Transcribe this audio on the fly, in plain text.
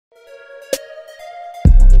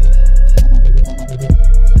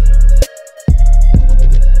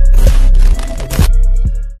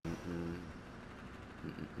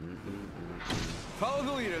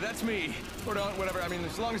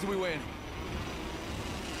long as we win.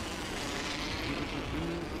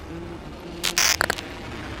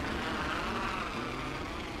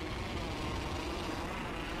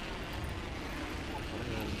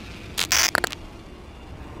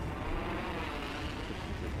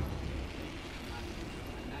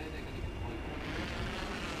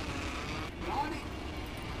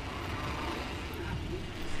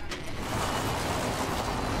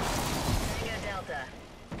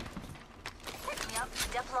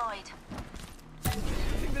 Deployed. I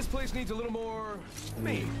think this place needs a little more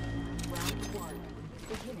me. Round 1.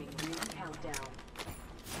 Beginning ring countdown.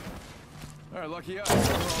 Alright, lucky us. We're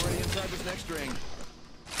already inside this next ring.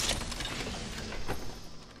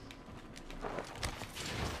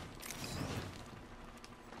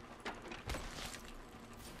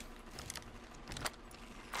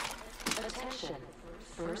 Attention.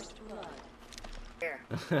 First blood. Here.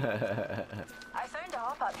 I found a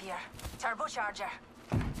hop up here. Turbocharger.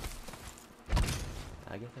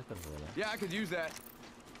 I guess I could hold that. Yeah, I could use that.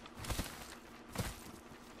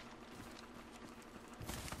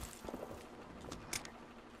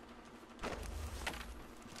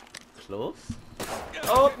 Close?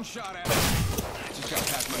 Oh! Getting shot at. I just got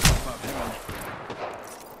past myself up. Hang on.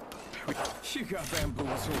 You got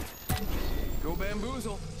bamboozled. Go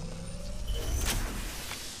bamboozle.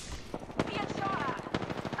 Being shot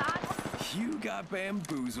at. You got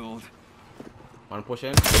bamboozled. One push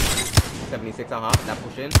in. 76.5. That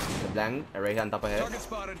push in. The blank. Right here on top of head. Target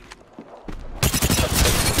spotted. Me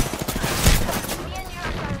and you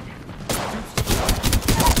are found.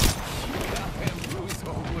 You got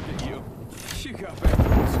bamboozled. Look at you. You got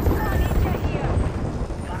bamboozled. I need you here.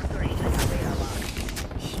 Box 3.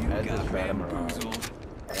 You That's got just random around. bamboozled.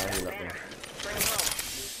 Yeah, he left me. Bring him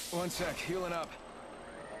home. 1 sec. Healing up.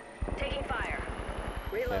 Taking fire.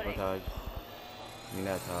 Reloading. Sabotage. Need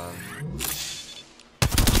that time.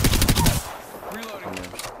 Reloading.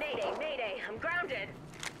 Mayday, mayday. I'm grounded.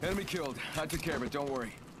 Enemy killed. I took care of it. Don't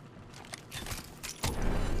worry.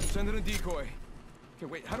 Sending a decoy. Okay,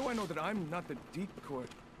 wait. How do I know that I'm not the decoy?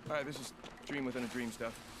 All right, this is dream within a dream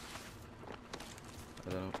stuff.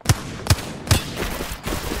 I don't know.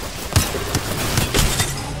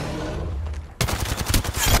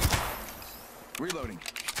 Reloading.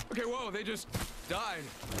 Okay, whoa, they just died.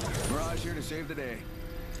 Mirage here to save the day.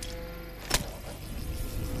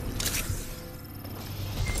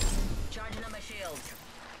 Charging on my shields.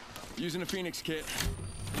 Using a Phoenix kit.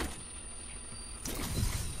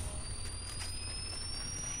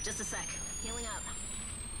 Just a sec. Healing up.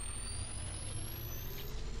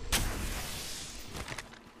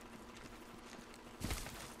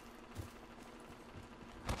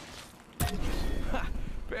 Ha!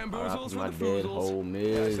 Bamboozles My with the dead foozles. whole Yeah, I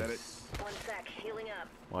miss. said it. 1 sec. Healing up.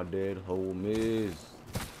 My dead whole miss.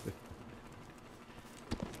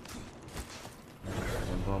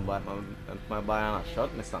 I'm gonna buy on a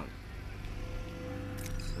shot, my son.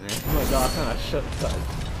 My dog on a shot, son.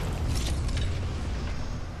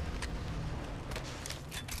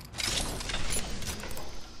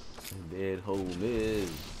 Dead whole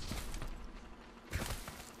miss.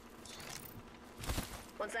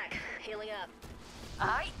 1 sec. Healing up.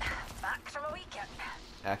 Alright. Back from a weekend.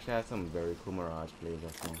 Actually, I had some very cool Mirage plays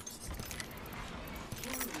last night.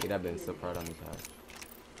 He'd have been so proud of me, Todd.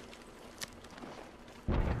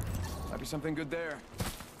 Might be something good there.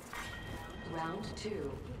 Round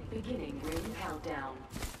 2. Beginning ring countdown.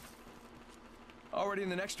 Already in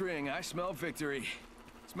the next ring, I smell victory.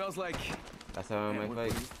 Smells like... That's how I Man, make what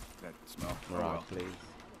fight. was that smell? Oh, Mirage well. plays.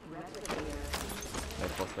 Replicator.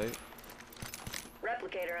 Like boss fight.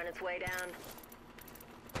 Replicator on its way down.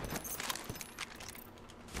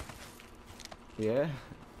 Yeah.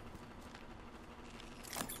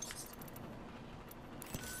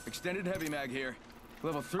 Extended heavy mag here.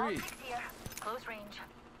 Level 3. Optics here. Close range.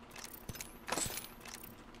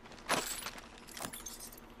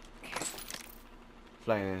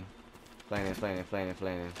 Flying in. Flying in, flying in, flying in,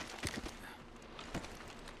 flying in.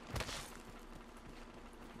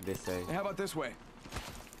 This way. Hey, how about this way?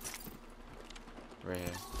 Right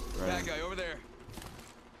here. Right Bad here. guy over there.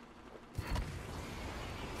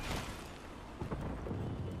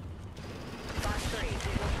 Box 3.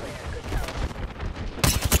 Signal clear. Good go.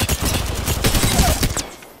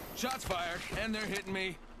 Shots fired, and they're hitting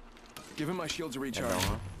me. Giving my shields a recharge.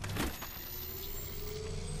 Huh?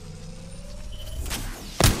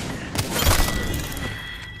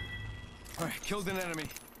 All right, killed an enemy.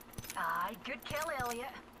 Aye, good kill,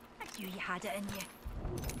 Elliot. I knew you had it in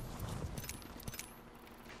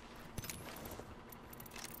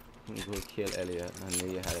you. Go kill Elliot. I knew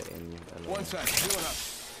you had it in you. 1 sec, healing up.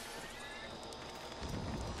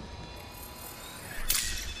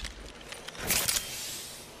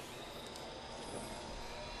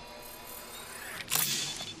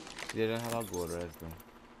 She didn't have a gold res though.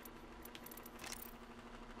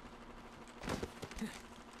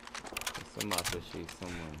 Some master sheet,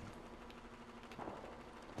 someone.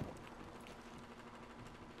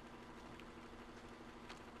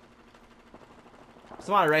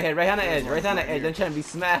 Someone right here, right on the edge, right on the edge. I'm trying to be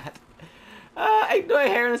smart. I do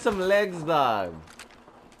hearing some legs, dog.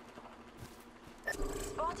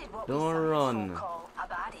 Don't run.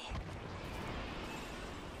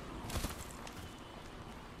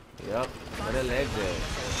 Yup, where the legs at?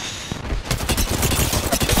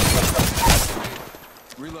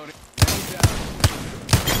 Reloading.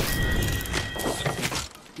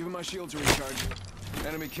 Give him my shield to recharge.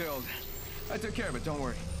 Enemy killed. I took care of it, don't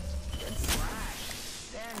worry. Good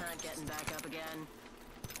slash. They're not getting back up again.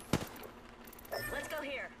 Let's go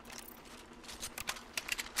here.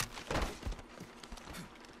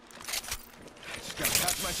 Just gotta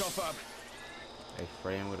patch myself up. Hey,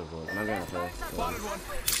 frame with a bullet. I'm not gonna play. Spotted one.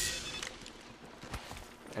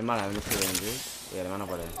 Hey, man, having the syringes. Yeah, the man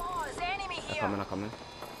over there. Enemy here. I'm coming.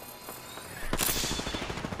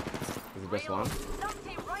 Is it just one?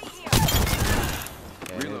 Something right here.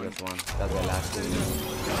 Yeah, maybe just one. That's the last thing.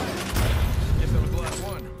 Guess that was the last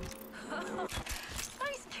one.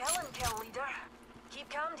 Nice killing, kill leader. Keep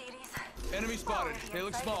calm, dearies. Enemy spotted. They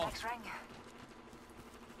look small.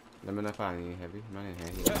 Let me know if I need heavy. Man in here.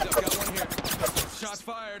 Heads up, got one here. Shots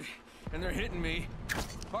fired, and they're hitting me.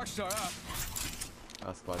 Arcstar up.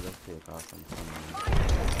 I'll squad just take off some.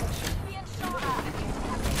 Being shot at.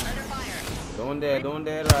 Under fire. Don't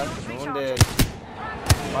dare, Russ. Don't dare.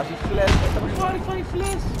 Watch his flesh. Funny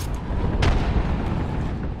flesh.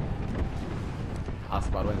 I'll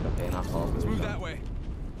squad went up there and I'll call. Let's move that way.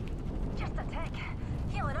 Just a tick.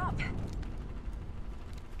 Heal it up. I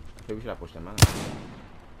think we should have pushed them, man.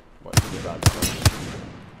 What is it about?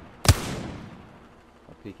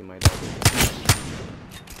 I'm peeking my dog.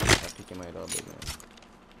 Man.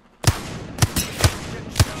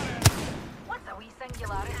 What's a wee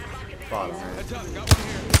singularity? Follow, man. Heads up, got one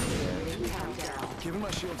here. Give him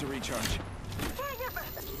my shield to recharge.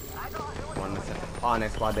 One second. Oh,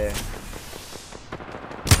 next squad there.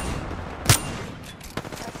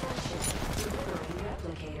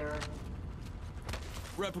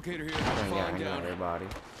 Replicator here. Yeah, Falling I down. got everybody.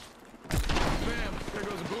 Bam! There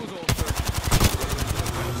goes a boozle.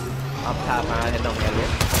 Up top, man. I hit no hand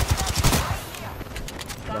yet.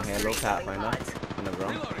 No hand, low top, right now. On the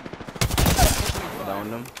ground. Reloading.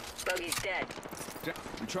 Down them. Bogey's dead.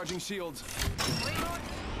 Recharging shields.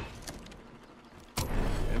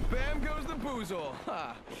 And bam goes the boozle.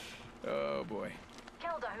 Ha! Oh boy.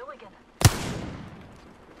 Killed a hooligan.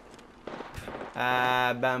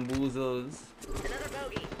 Bamboozles. Another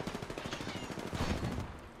bogey.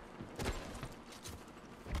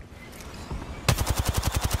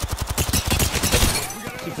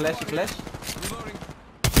 She flash. Reloading.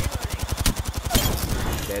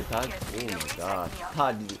 Dead Todd. Oh my god.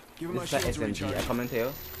 Todd, Give him my this is shield to SMG. recharge. I come and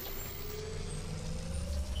tell.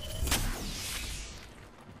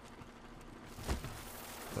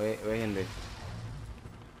 Where Henry?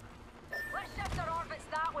 Let's shift our orbits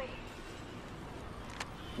that way.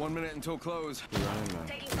 1 minute until close. Keep running, man.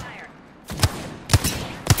 Taking fire.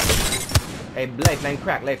 Hey, left lane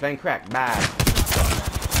crack, bad.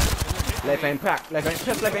 Left lane crack,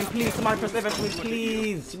 press left lane, please. Somebody press left lane,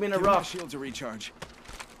 please. She been a Give him my rough. shield to recharge.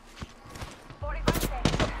 45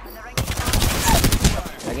 seconds. And the ring is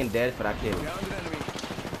down. I'm getting dead for that kill. Downed an enemy.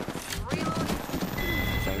 Reload.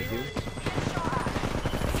 Thank you.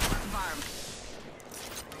 Farm.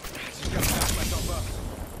 Just gotta patch myself up.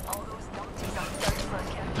 All those numpties are dead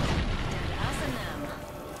looking. Dead us and them.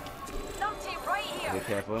 Numpty right Be here.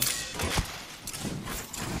 careful.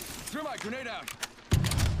 Threw my grenade out.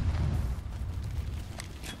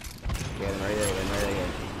 Yeah, I'm right there.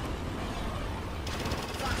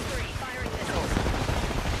 Fox 3, firing missiles.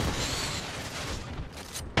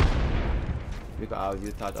 We got out,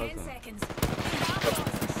 you touch 10 also. seconds.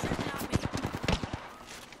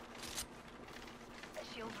 The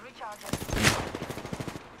shield's recharging.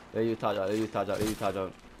 There you touch out. Under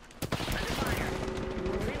fire.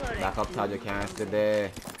 Reloading. Back up, touch, you can't stay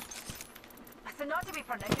there. I said not to be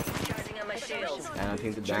pernicious. Charging on my shields. I don't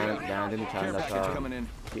think the down didn't try Care that package coming in.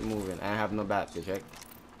 Keep moving. I have no bats to check.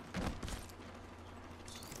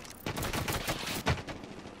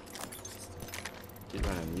 Keep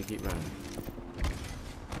running, you keep running.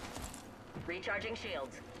 Recharging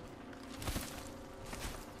shields.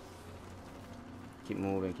 Keep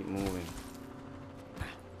moving.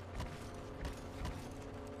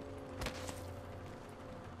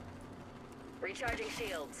 Recharging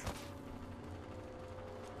shields.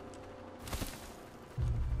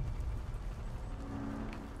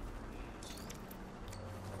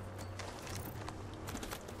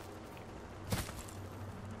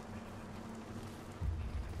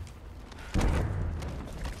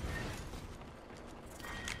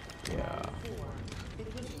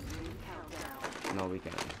 we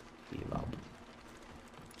can heal up.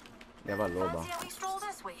 They have a low bar. Fancy how we stroll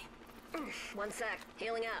this way? One sec.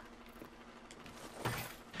 Healing up.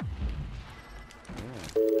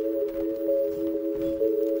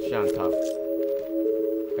 She on top.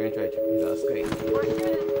 Penetrate. That's great. Marked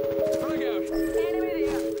it.